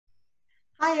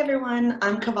Hi everyone,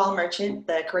 I'm Kanwal Merchant,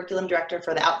 the Curriculum Director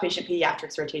for the Outpatient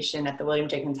Pediatrics rotation at the William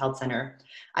Jenkins Health Center.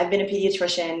 I've been a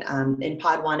pediatrician in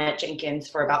Pod 1 at Jenkins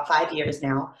for about 5 years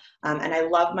now, and I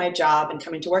love my job and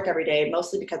coming to work every day,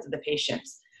 mostly because of the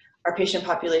patients. Our patient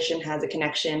population has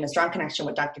a strong connection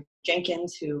with Dr.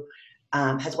 Jenkins, who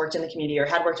has worked in the community or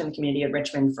had worked in the community in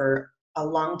Richmond for a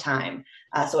long time.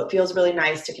 So it feels really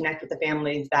nice to connect with the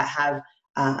families that have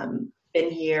been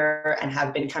here and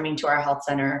have been coming to our health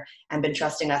center and been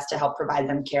trusting us to help provide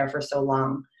them care for so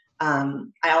long.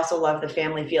 I also love the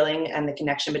family feeling and the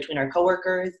connection between our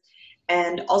coworkers,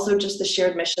 and also just the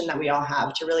shared mission that we all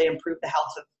have to really improve the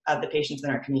health of the patients in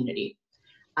our community.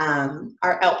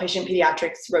 Our outpatient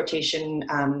pediatrics rotation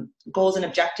goals and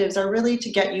objectives are really to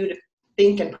get you to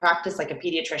think and practice like a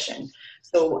pediatrician.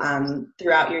 So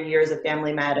throughout your years of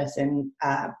family medicine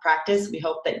practice, we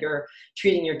hope that you're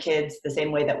treating your kids the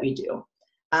same way that we do.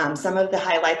 Some of the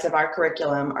highlights of our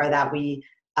curriculum are that we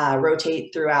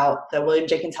rotate throughout the William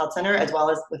Jenkins Health Center, as well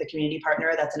as with a community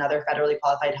partner that's another federally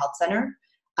qualified health center.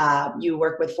 You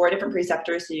work with 4 different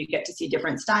preceptors, so you get to see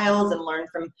different styles and learn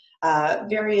from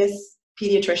various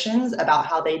pediatricians about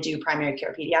how they do primary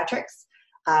care pediatrics.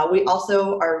 We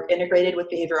also are integrated with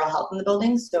behavioral health in the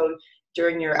building, so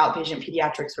during your outpatient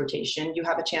pediatrics rotation, you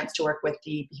have a chance to work with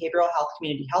the behavioral health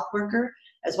community health worker,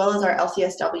 as well as our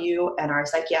LCSW and our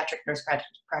psychiatric nurse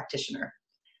practitioner.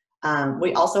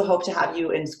 We also hope to have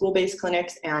you in school-based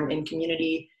clinics and in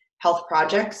community health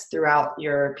projects throughout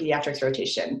your pediatrics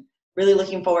rotation. Really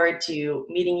looking forward to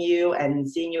meeting you and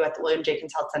seeing you at the William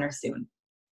Jenkins Health Center soon.